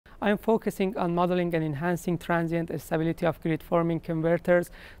I'm focusing on modeling and enhancing transient stability of grid-forming converters.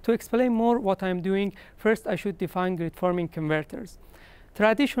 To explain more what I'm doing, first I should define grid-forming converters.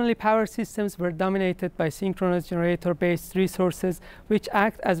 Traditionally, power systems were dominated by synchronous generator-based resources which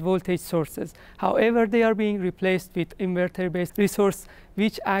act as voltage sources. However, they are being replaced with inverter-based resources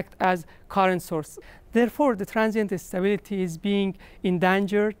which act as current sources. Therefore, the transient stability is being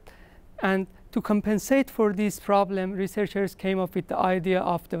endangered, and to compensate for this problem, researchers came up with the idea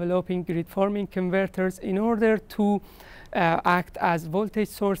of developing grid-forming converters in order to act as voltage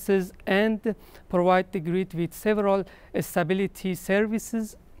sources and provide the grid with several stability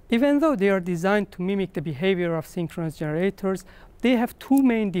services. Even though they are designed to mimic the behavior of synchronous generators, they have two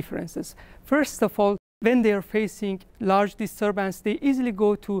main differences. First of all, when they are facing large disturbance, they easily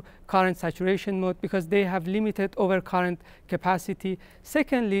go to current saturation mode because they have limited overcurrent capacity.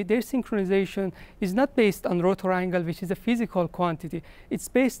 Secondly, their synchronization is not based on rotor angle, which is a physical quantity. It's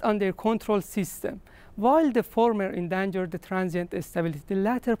based on their control system. While the former endanger the transient stability, the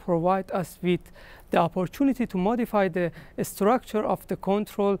latter provide us with the opportunity to modify the structure of the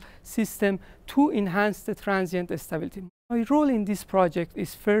control system to enhance the transient stability. My role in this project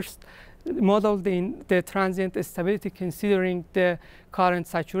is first model the transient stability considering the current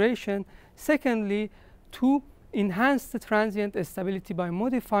saturation. Secondly, to enhance the transient stability by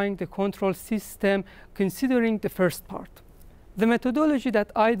modifying the control system considering the first part. The methodology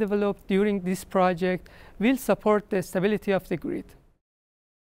that I developed during this project will support the stability of the grid.